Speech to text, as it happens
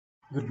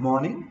Good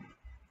morning.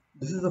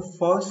 This is the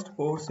first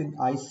course in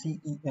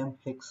ICEM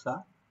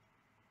Hexa.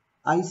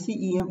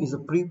 ICEM is a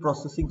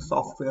pre-processing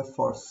software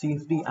for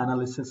CFD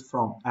analysis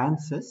from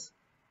ANSYS.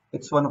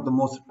 It's one of the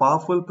most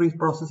powerful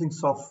pre-processing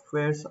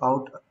softwares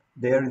out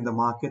there in the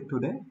market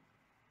today.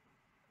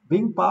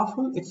 Being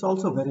powerful, it's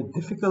also very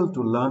difficult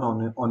to learn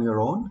on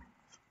your own.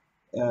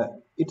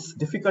 Its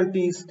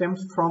difficulty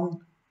stems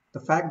from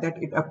the fact that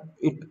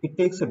it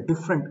takes a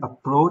different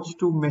approach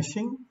to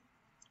meshing.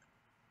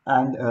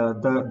 And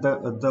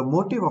the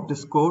motive of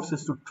this course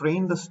is to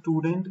train the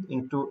student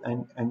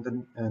and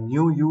the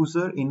new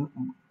user in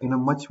a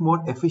much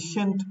more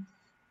efficient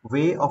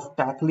way of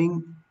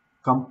tackling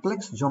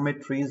complex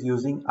geometries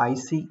using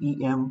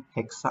ICEM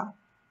Hexa.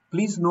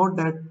 Please note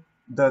that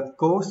the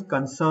course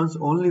concerns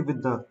only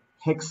with the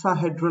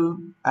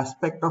hexahedral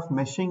aspect of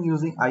meshing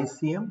using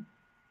ICM.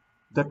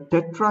 The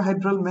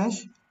tetrahedral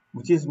mesh,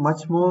 which is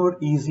much more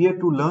easier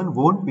to learn,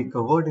 won't be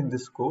covered in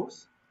this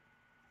course.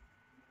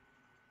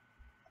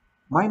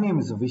 My name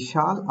is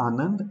Vishal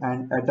Anand,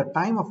 and at the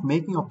time of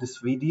making of this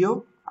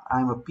video,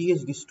 I am a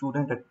PhD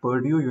student at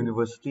Purdue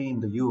University in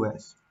the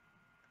US.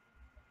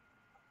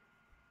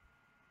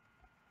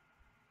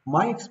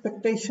 My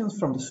expectations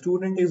from the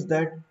student is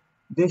that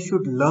they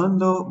should learn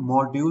the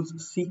modules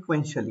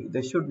sequentially.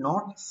 They should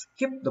not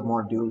skip the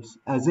modules,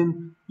 as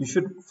in you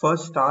should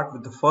first start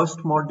with the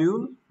first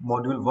module,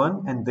 module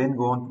 1, and then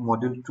go on to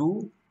module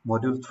 2,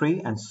 module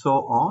 3, and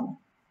so on.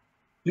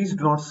 Please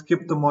do not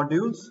skip the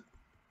modules.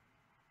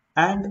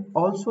 And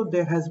also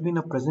there has been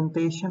a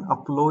presentation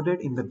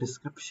uploaded in the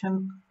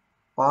description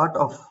part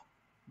of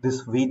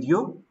this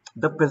video.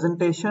 The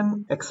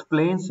presentation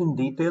explains in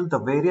detail the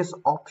various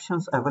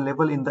options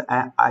available in the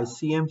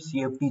ICM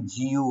CFD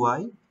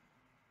GUI.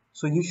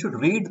 So you should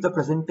read the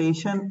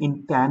presentation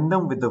in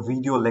tandem with the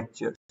video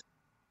lecture.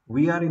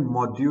 We are in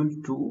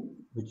module 2,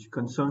 which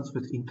concerns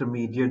with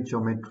intermediate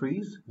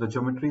geometries. The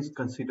geometries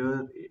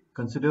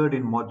considered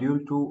in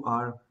module 2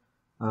 are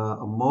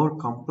more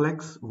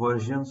complex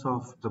versions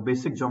of the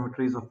basic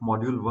geometries of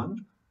module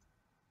 1.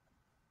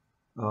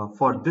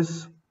 For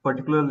this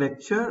particular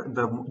lecture,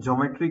 the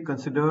geometry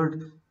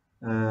considered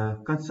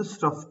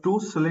consists of two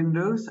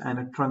cylinders and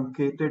a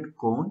truncated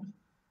cone.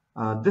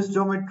 This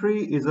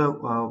geometry is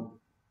a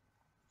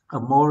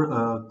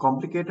more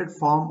complicated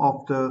form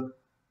of the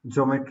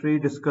geometry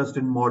discussed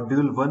in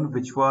module 1,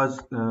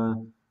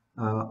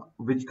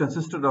 which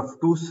consisted of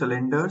two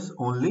cylinders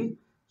only.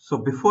 So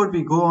before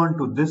we go on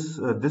to this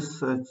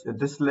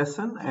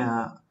lesson,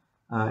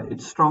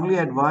 it's strongly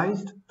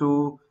advised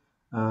to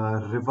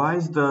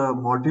revise the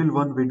module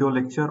 1 video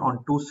lecture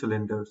on two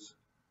cylinders.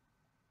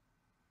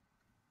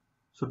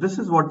 So this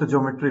is what the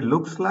geometry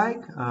looks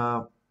like.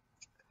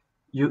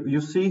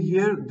 You see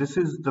here, this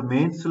is the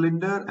main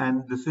cylinder,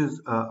 and this is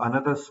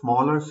another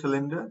smaller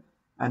cylinder,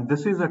 and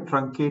this is a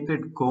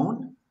truncated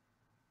cone.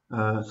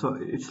 So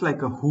it's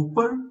like a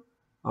hooper.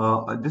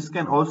 This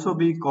can also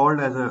be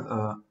called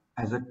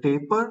as a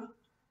taper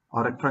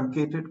or a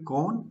truncated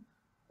cone.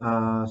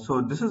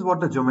 So this is what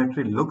the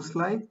geometry looks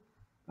like.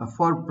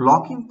 For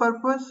blocking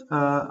purpose,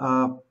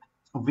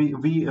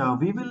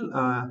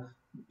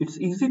 it's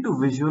easy to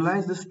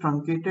visualize this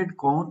truncated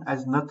cone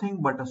as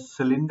nothing but a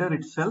cylinder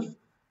itself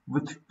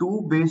with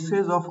two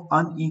bases of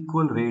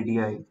unequal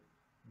radii.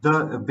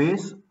 The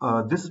base,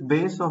 this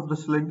base of the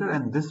cylinder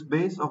and this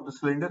base of the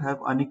cylinder have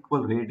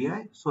unequal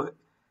radii. So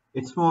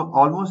it's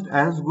almost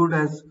as good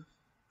as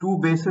two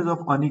bases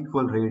of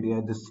unequal radii,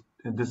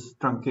 this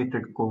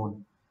truncated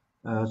cone.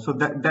 So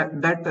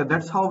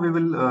that's how we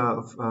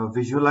will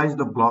visualize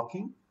the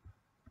blocking.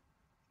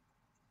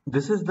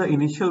 This is the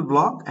initial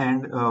block,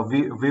 and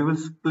we will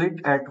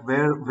split at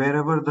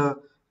wherever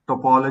the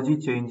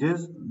topology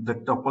changes. The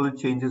topology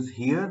changes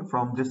here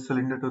from this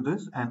cylinder to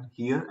this, and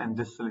here, and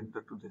this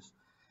cylinder to this.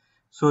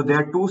 So there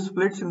are two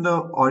splits in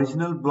the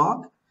original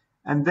block,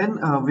 and then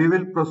we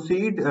will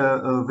proceed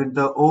with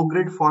the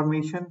O-grid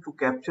formation to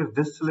capture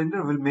this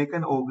cylinder. We'll make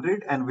an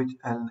O-grid and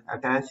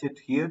attach it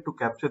here to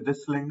capture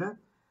this cylinder.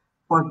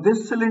 For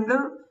this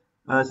cylinder,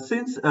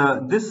 since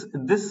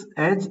this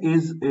edge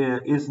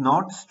is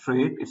not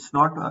straight, it's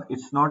not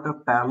a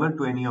parallel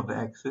to any of the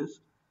axes.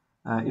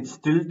 It's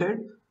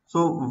tilted.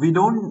 So we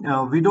don't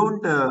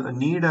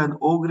need an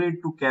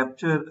O-grid to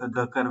capture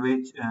the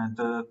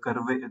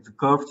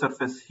curved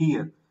surface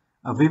here.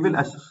 We will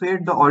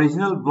associate the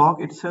original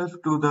block itself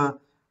to the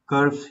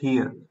curves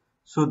here.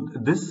 So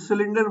this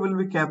cylinder will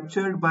be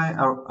captured by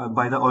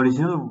the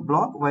original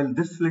block, while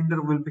this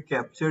cylinder will be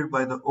captured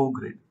by the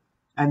O-grid.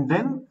 And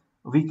then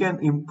we can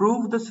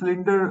improve the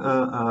cylinder.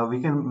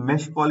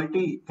 Mesh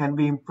quality can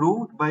be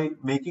improved by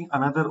making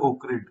another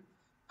O-grid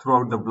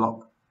throughout the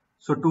block.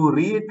 So to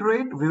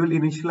reiterate, we will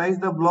initialize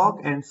the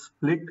block and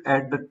split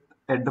at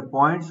the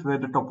points where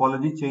the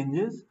topology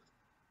changes.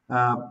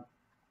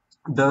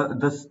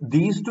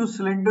 These two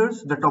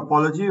cylinders, the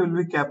topology will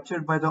be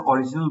captured by the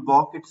original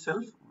block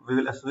itself. We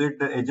will associate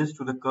the edges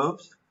to the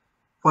curves.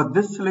 For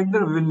this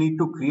cylinder, we will need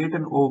to create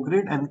an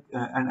O-grid and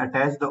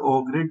attach the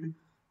O-grid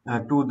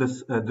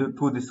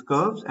to this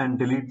curves and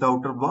delete the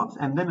outer blocks,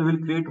 and then we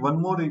will create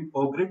one more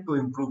grid to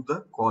improve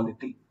the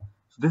quality.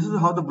 So this is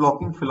how the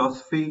blocking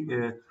philosophy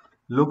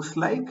looks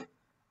like.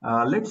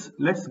 Let's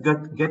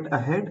get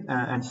ahead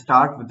and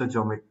start with the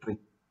geometry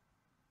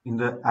in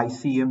the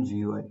ICEM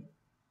GUI.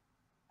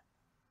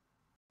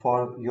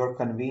 For your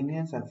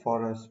convenience and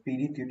for a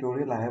speedy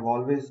tutorial, I have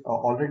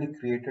already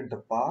created the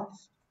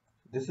parts.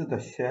 This is the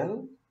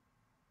shell,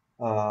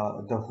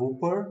 the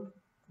hooper,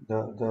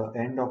 the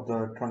end of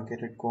the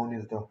truncated cone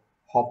is the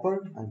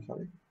hopper, I'm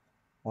sorry.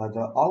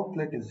 The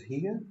outlet is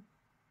here,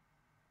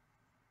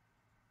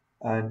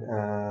 and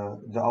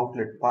the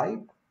outlet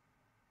pipe,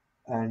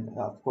 and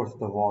of course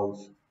the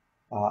walls.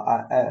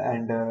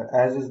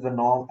 As is the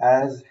norm,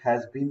 as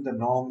has been the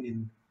norm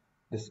in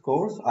this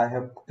course, I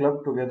have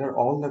clubbed together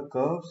all the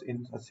curves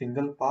in a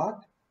single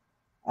path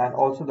and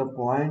also the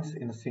points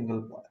in a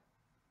single path.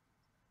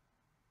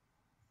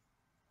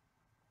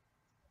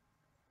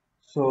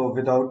 So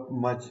without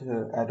much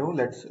ado,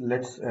 let's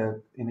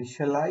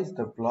initialize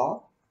the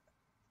block.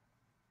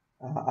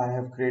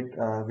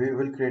 We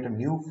will create a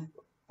new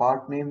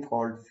part name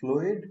called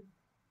fluid.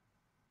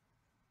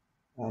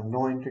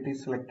 No entity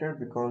selected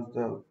because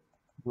the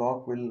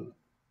block will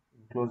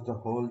enclose the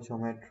whole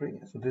geometry.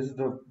 So this is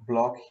the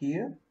block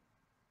here,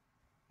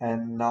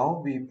 and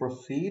now we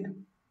proceed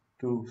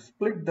to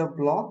split the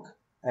block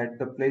at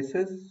the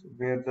places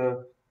where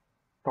the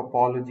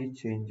topology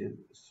changes.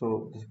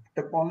 So the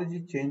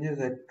topology changes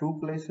at two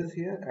places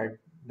here.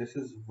 This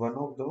is one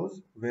of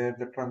those where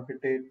the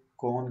truncated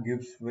cone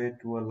gives way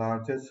to a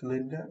larger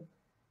cylinder,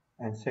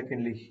 and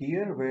secondly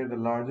here where the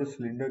larger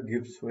cylinder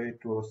gives way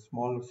to a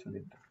smaller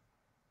cylinder.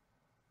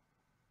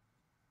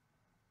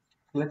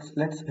 Let's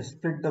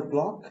split the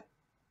block.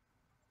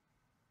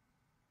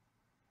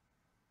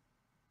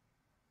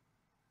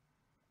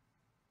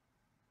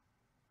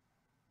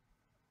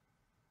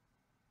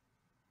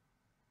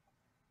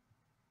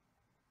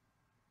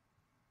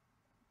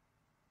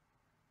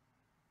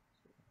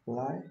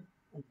 Apply.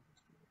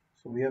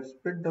 So we have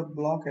split the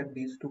block at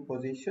these two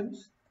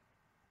positions.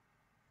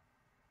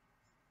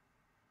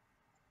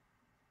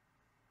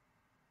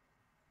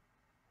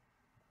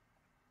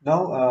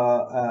 Now,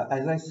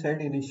 as I said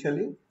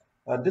initially,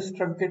 this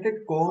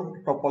truncated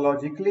cone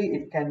topologically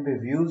it can be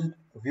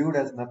viewed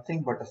as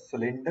nothing but a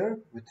cylinder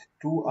with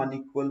two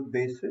unequal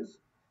bases.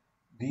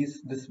 This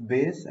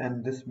base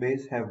and this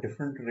base have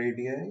different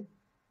radii.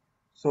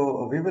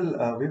 So we will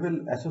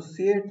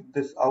associate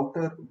this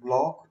outer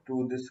block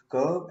to this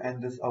curve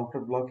and this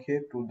outer block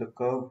here to the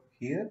curve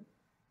here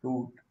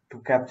to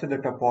capture the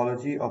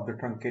topology of the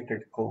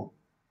truncated cone.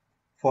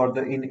 For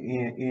the in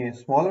a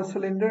smaller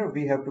cylinder,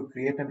 we have to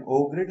create an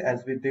O-grid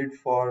as we did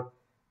for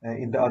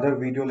in the other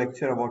video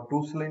lecture about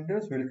two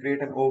cylinders. We'll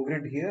create an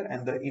O-grid here,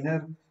 and the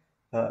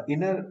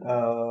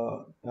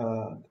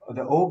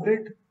the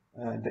O-grid,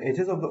 the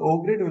edges of the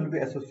O-grid will be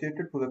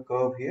associated to the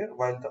curve here,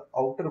 while the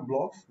outer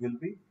blocks will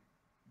be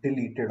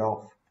deleted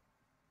off.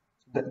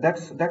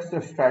 That's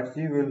the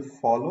strategy we'll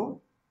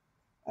follow.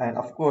 And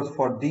of course,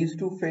 for these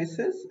two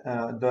faces,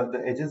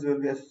 the edges will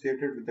be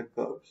associated with the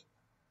curves.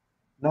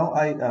 Now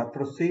I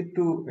proceed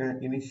to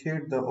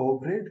initiate the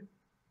O-grid.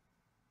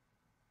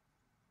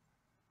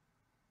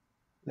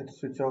 Let's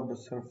switch off the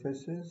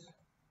surfaces.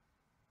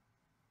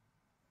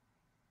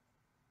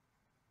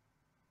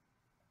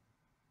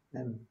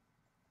 And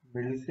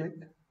middle click,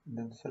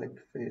 then select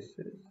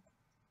faces.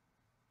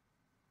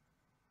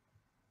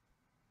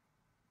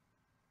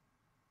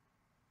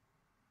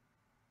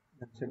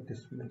 That's it,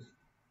 dismiss.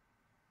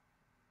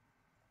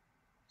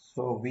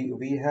 So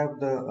we have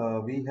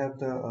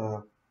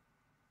the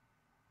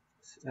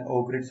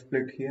O-grid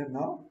split here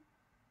now.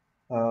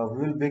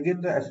 We will begin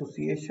the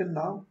association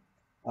now.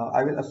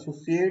 I will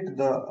associate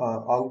the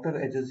outer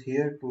edges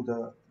here to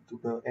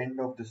the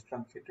end of this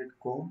truncated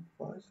cone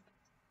first.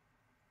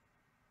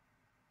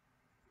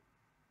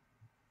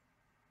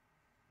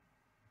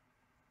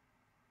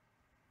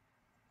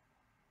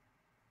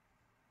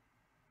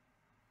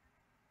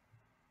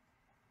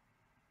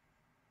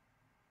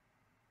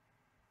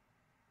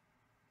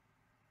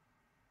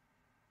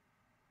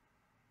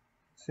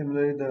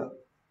 Similarly, the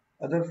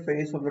other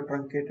face of the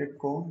truncated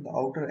cone, the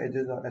outer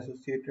edges are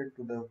associated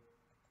to the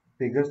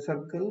bigger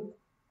circle.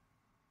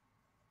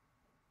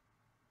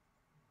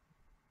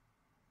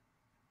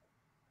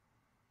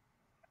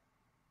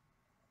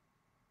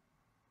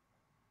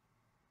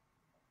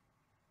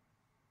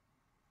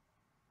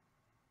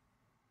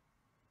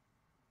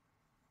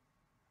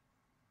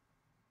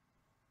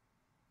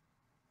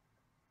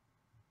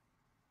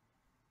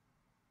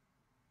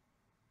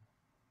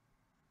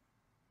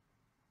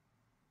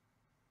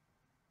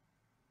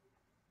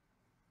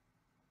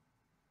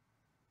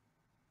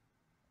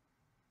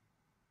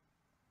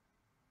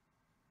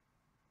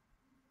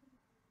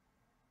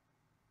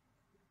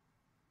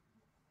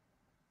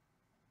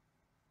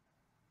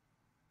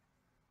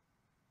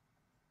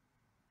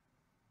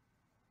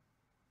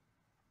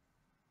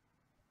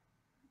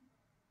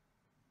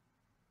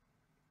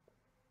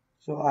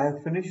 So I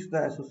have finished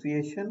the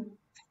association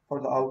for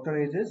the outer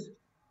edges.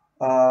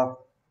 Uh,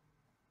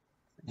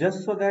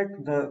 Just so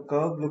that the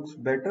curve looks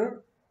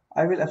better,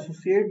 I will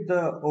associate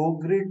the O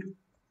grid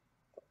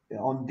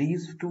on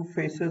these two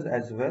faces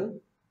as well.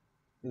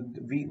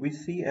 We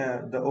see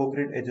the O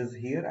grid edges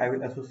here. I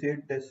will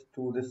associate this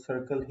to this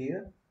circle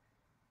here,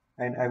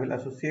 and I will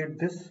associate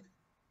this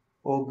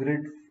O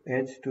grid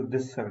edge to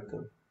this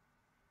circle.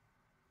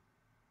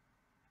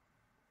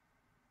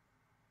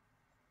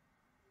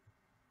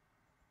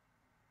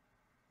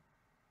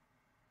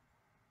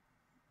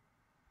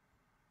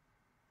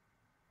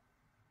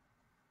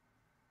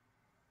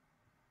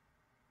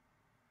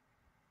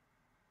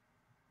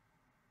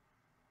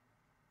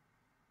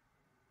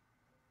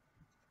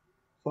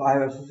 So I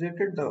have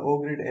associated the O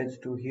grid edge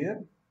to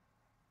here.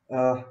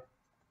 Uh,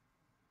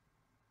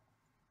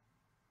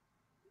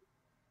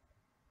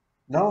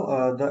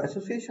 Now the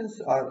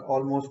associations are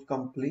almost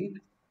complete,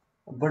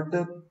 but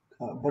the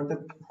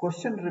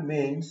question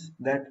remains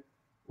that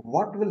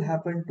what will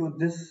happen to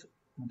this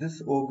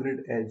O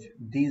grid edge,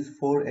 these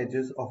four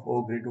edges of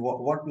O grid?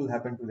 What will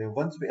happen to them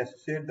once we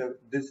associate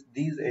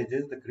these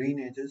edges, the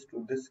green edges,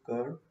 to this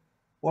curve?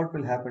 What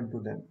will happen to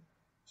them?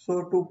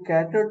 So to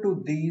cater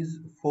to these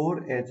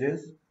four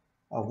edges,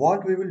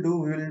 what we will do,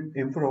 we will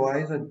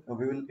improvise,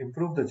 we will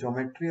improve the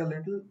geometry a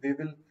little.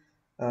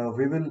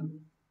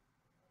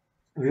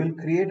 We will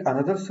create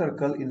another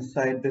circle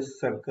inside this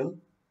circle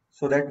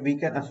so that we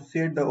can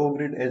associate the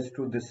O-grid edge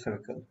to this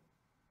circle.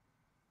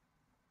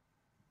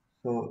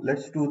 So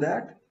let's do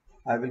that.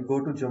 I will go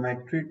to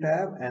Geometry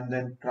tab and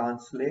then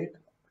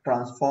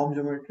Transform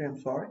Geometry,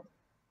 I'm sorry,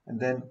 and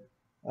then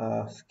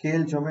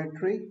Scale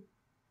Geometry,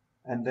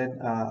 and then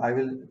I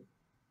will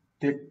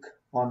click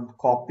on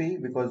Copy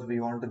because we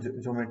want the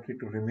geometry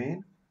to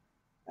remain,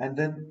 and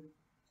then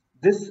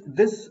this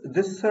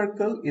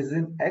circle is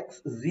in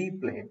XZ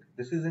plane.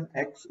 This is in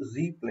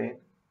XZ plane.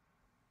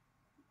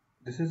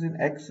 This is in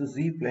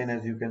XZ plane,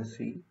 as you can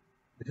see.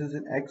 This is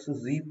in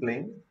XZ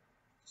plane.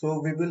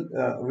 So we will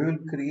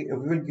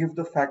give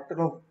the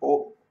factor of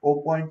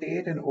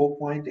 0.8 and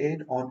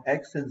 0.8 on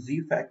X and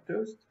Z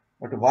factors,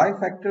 but Y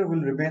factor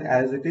will remain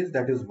as it is,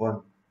 that is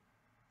 1.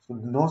 So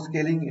no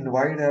scaling in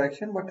Y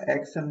direction, but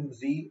X and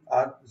Z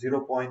are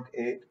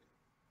 0.8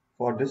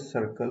 for this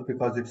circle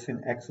because it's in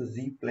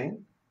XZ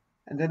plane.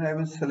 And then I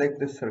will select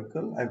this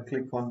circle. I'll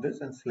click on this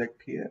and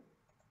select here,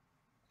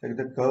 select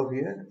the curve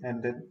here,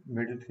 and then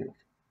middle click.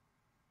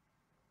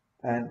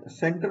 And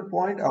center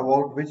point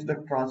about which the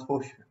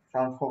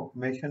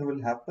transformation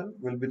will happen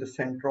will be the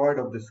centroid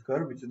of this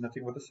curve, which is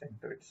nothing but the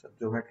center itself,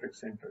 geometric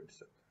center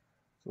itself.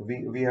 So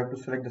we have to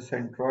select the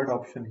centroid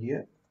option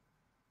here,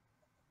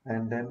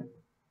 and then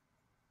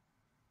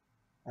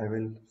I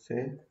will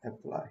say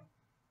apply.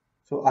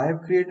 So I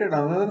have created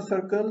another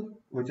circle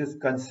which is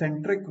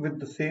concentric with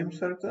the same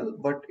circle,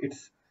 but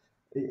it's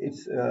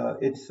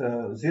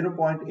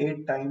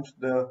 0.8 times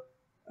the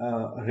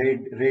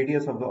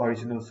radius of the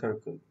original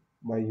circle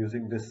by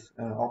using this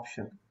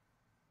option.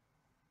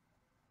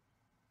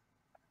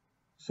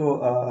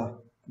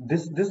 So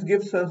this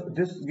gives us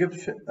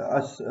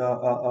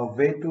a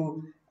way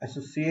to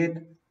associate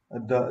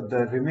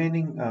the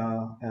remaining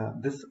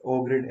this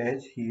O grid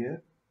edge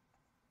here,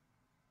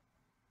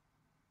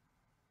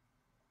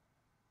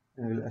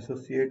 and we'll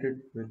associate it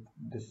with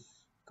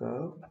this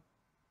curve,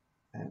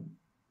 and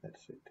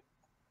that's it.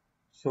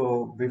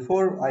 So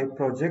before I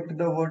project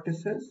the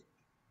vertices,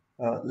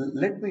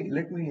 let me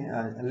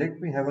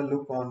have a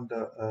look on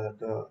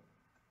the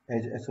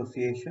edge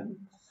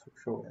association.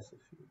 Show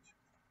association.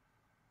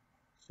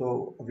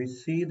 So we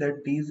see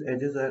that these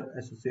edges are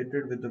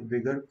associated with the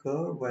bigger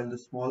curve, while the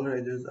smaller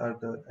edges are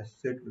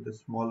associated with the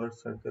smaller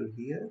circle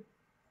here.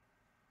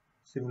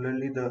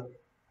 Similarly, the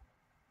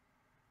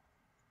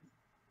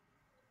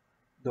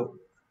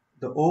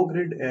the O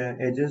grid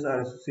edges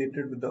are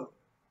associated with the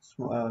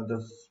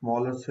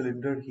smaller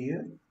cylinder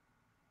here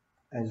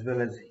as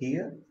well as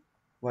here,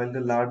 while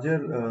the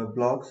larger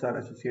blocks are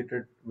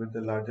associated with the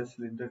larger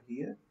cylinder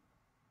here.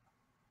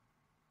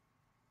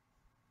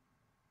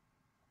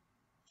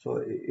 So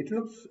it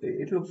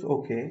looks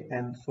okay,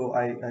 and so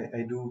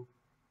I do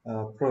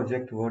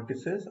project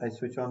vertices. I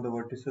switch on the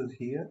vertices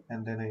here,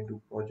 and then I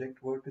do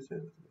project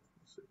vertices.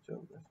 Switch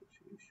on the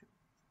association,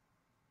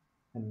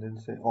 and then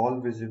say all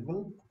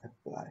visible,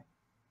 apply.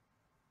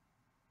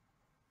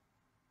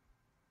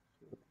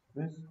 So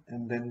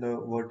and then the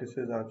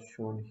vertices are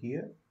shown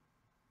here.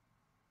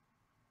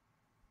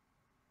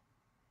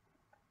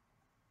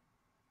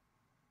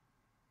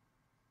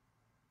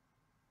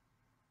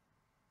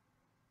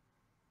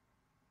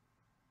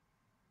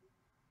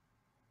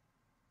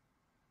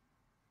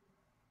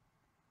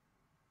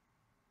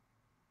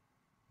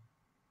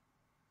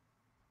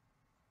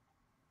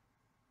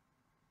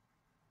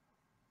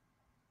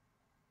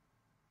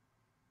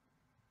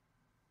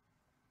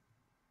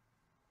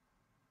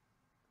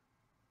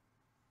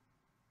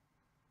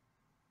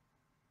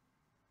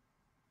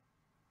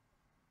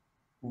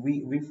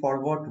 We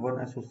forgot one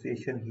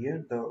association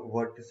here. The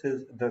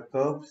vertices, the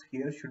curves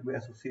here should be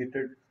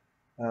associated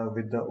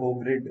with the O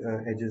grid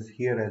edges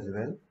here as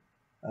well.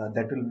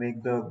 That will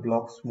make the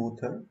block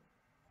smoother.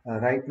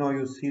 Right now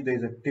you see there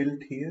is a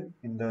tilt here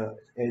in the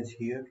edge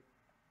here.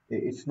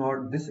 It's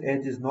not, this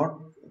edge is not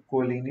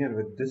collinear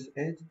with this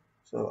edge.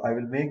 So I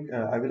will make,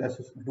 I will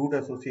do the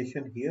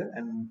association here,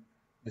 and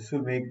this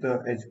will make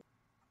the edge.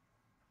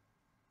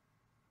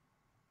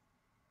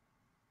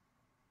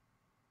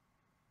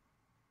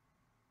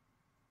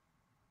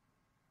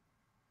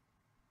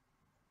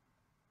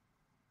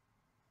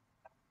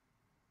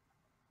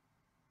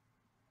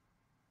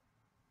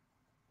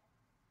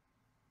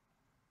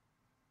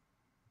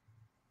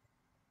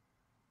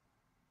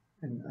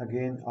 And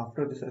again,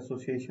 after this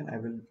association, I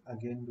will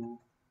again do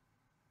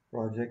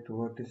project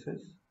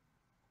vertices.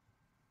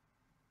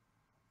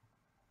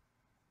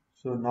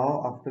 So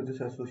now after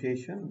this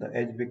association, the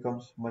edge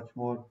becomes much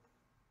more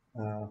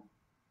uh,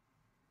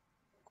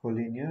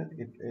 collinear.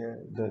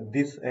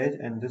 This edge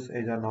and this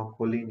edge are now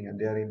collinear.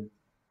 They are in,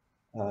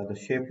 the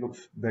shape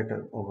looks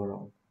better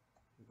overall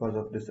because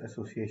of this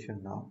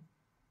association now.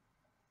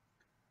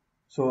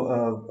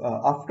 So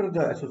after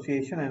the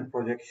association and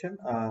projection,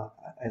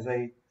 as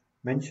I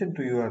mentioned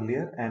to you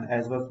earlier, and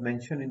as was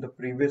mentioned in the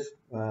previous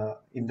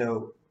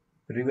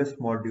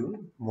module,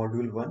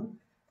 module one,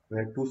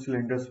 where two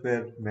cylinders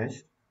were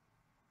meshed,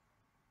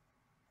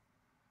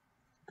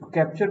 to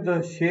capture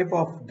the shape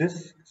of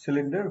this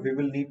cylinder, we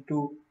will need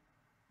to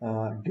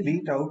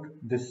delete out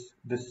this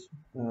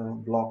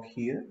block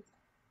here.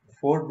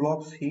 Four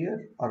blocks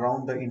here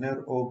around the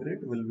inner O grid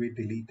will be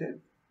deleted.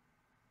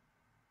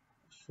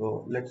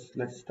 So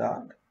let's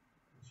start.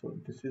 So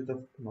this is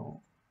the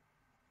no.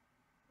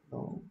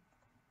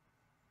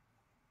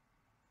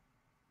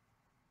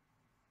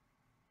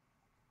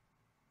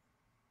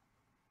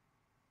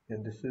 Yeah,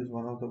 this is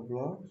one of the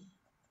blocks.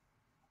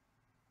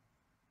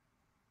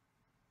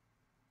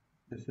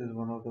 This is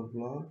one of the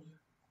blocks.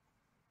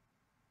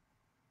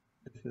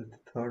 This is the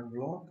third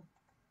block.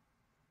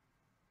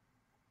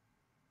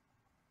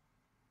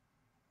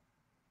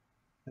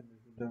 And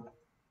this is the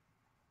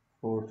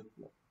fourth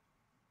block.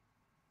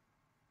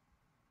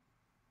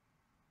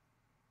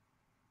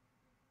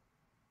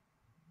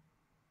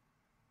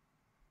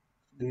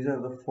 These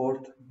are the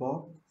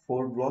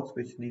four blocks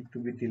which need to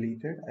be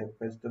deleted. I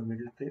press the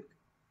middle tick,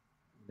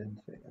 then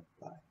say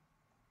apply.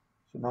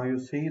 So now you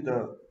see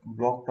the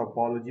block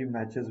topology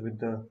matches with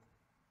the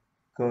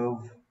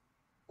curves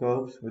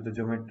with the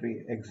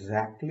geometry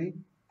exactly.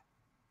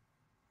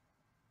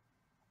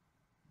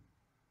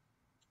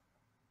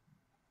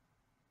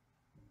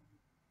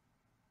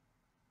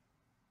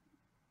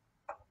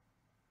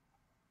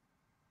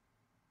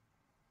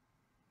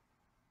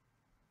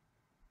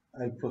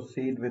 I'll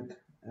proceed with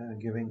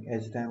giving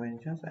edge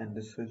dimensions, and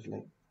this is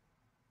like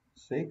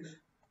 6.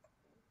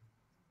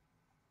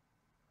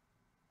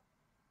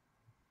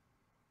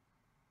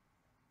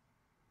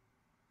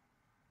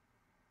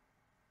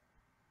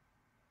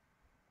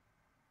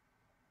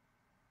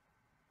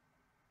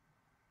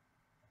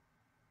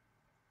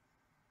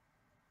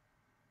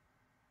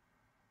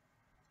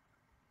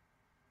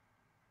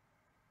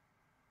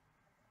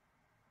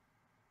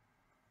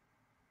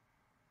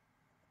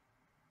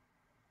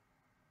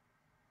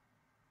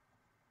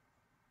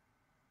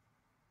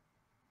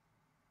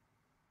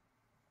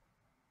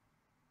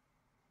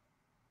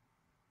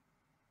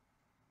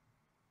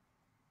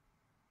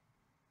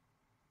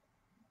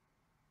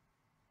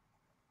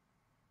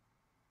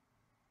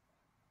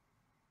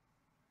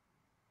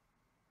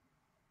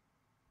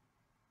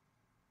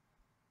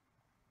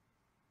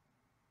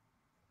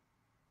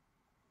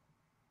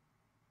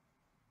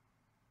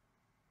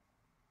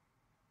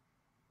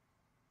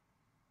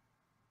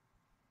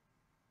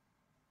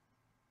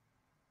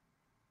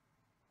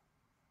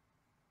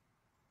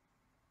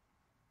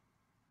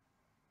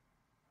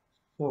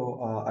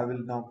 So I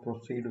will now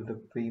proceed with the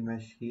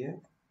pre-mesh here.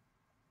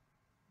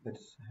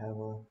 Let's have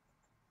a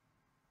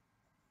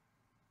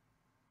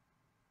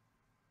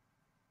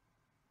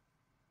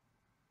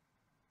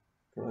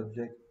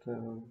project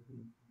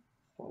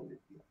solid.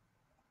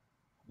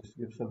 This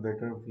gives a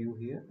better view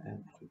here,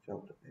 and switch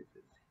out the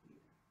edges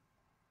here.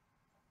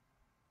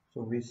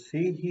 So we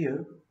see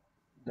here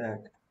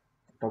that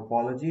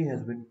topology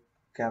has been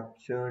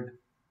captured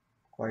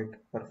quite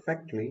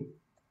perfectly.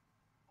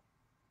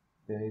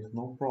 There is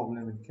no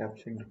problem in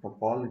capturing the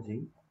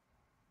topology,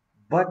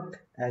 but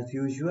as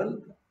usual,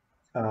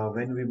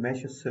 when we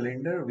mesh a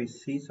cylinder, we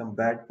see some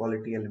bad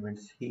quality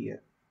elements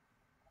here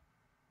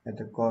at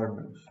the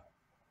corners.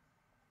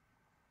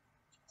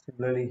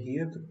 Similarly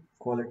here, the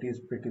quality is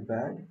pretty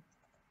bad.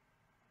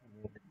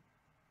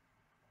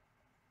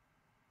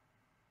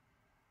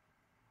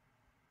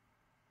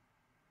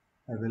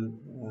 I will,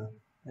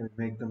 I will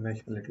make the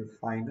mesh a little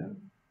finer.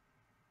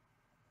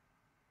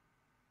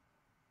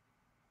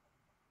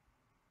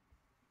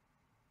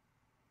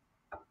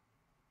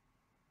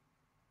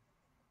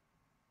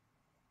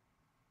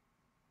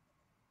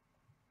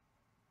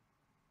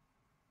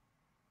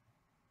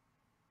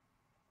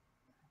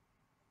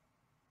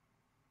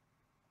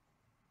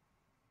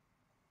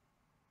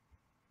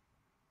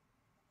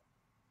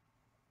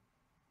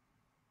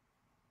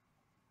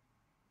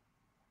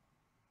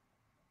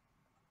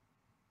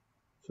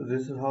 So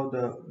this is how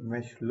the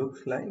mesh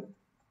looks like.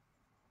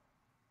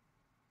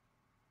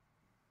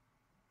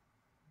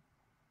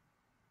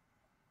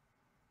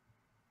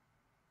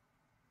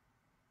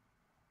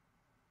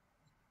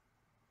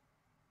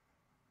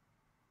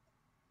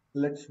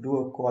 Let's do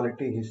a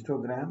quality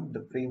histogram, the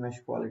pre-mesh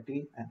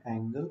quality and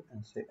angle,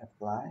 and say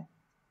apply.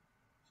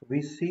 So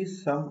we see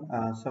some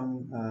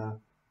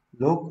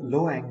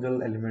low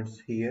angle elements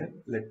here.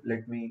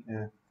 Let me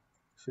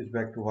switch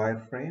back to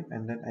wireframe,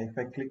 and then if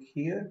I click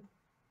here,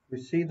 we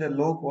see the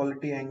low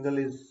quality angle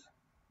is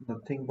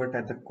nothing but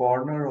at the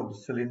corner of the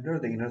cylinder,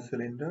 the inner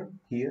cylinder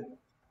here,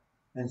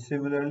 and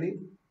similarly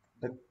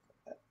the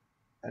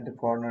at the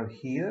corner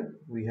here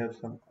we have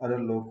some other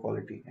low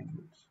quality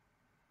angles.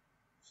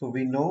 So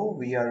we know,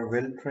 we are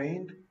well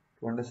trained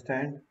to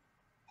understand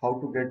how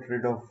to get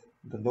rid of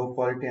the low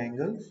quality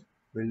angles.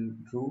 We'll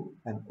do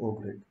an O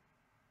grid.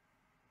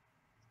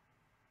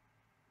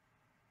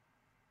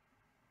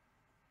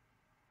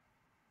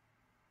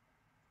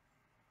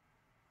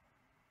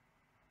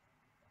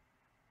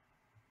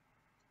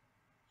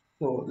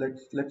 So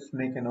let's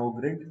make an O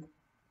grid,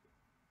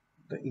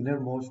 the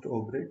innermost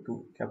O grid,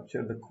 to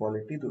capture the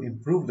quality, to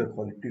improve the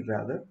quality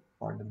rather,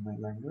 pardon my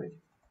language.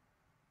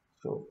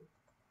 So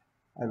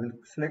I will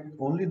select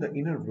only the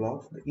inner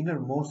blocks, the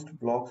innermost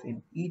blocks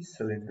in each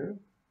cylinder,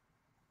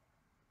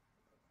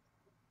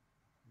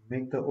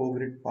 make the O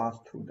grid pass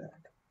through that.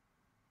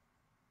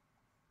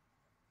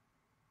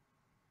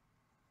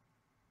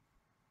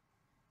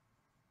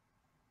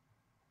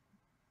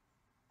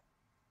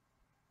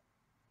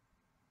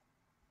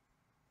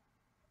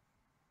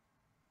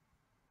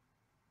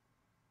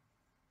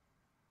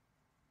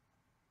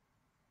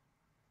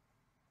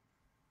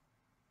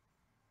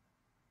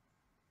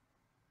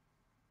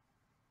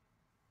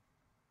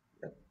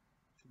 Yep.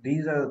 So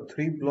these are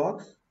three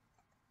blocks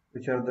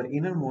which are the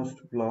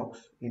innermost blocks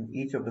in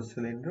each of the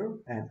cylinder,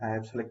 and I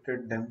have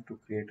selected them to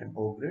create an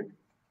O grid,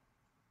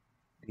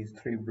 these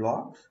three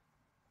blocks.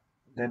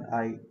 Then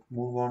I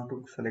move on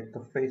to select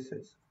the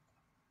faces.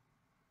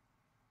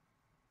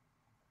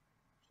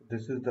 So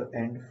this is the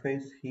end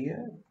face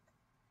here,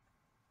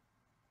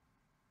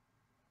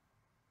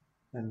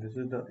 and this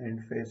is the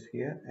end face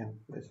here, and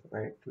press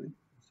right click and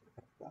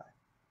apply.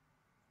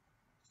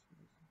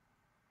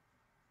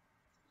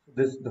 So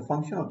the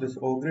function of this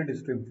O grid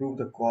is to improve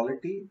the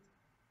quality.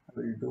 I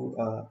will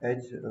do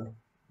edge,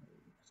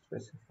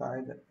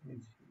 specify the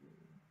edge here,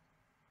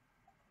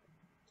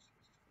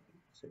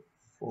 say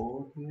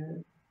 4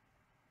 here.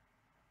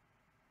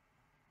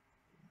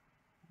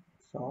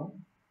 So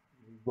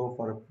we go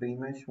for a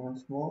pre-mesh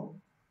once more.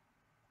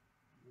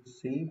 You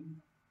see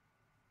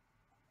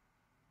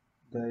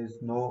there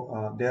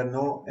are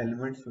no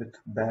elements with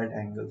bad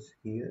angles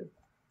here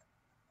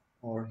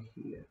or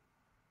here.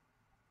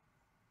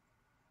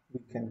 We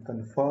can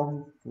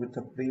confirm with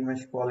a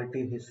pre-mesh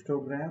quality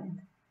histogram.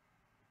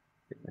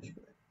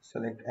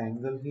 Select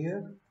angle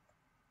here,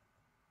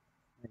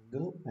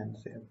 angle, and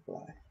say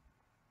apply.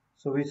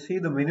 So we see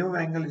the minimum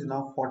angle is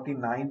now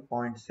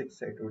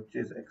 49.68, which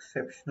is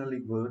exceptionally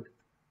good.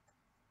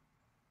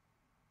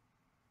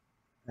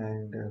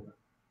 And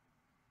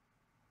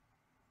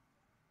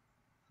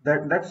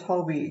that's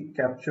how we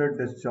captured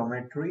this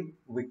geometry.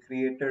 We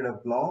created a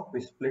block, we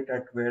split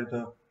at where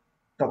the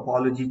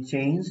topology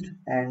changed,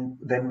 and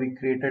then we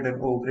created an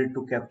O grid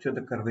to capture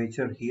the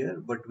curvature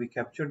here, but we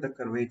captured the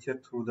curvature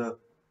through the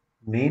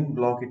main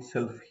block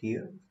itself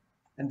here.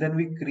 And then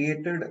we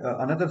created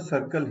another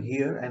circle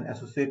here and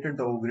associated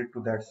the O grid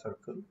to that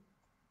circle.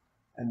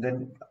 And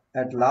then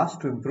at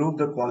last, to improve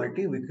the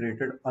quality, we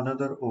created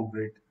another O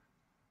grid.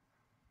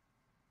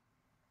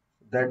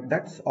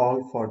 That's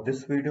all for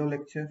this video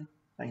lecture.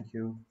 Thank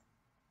you.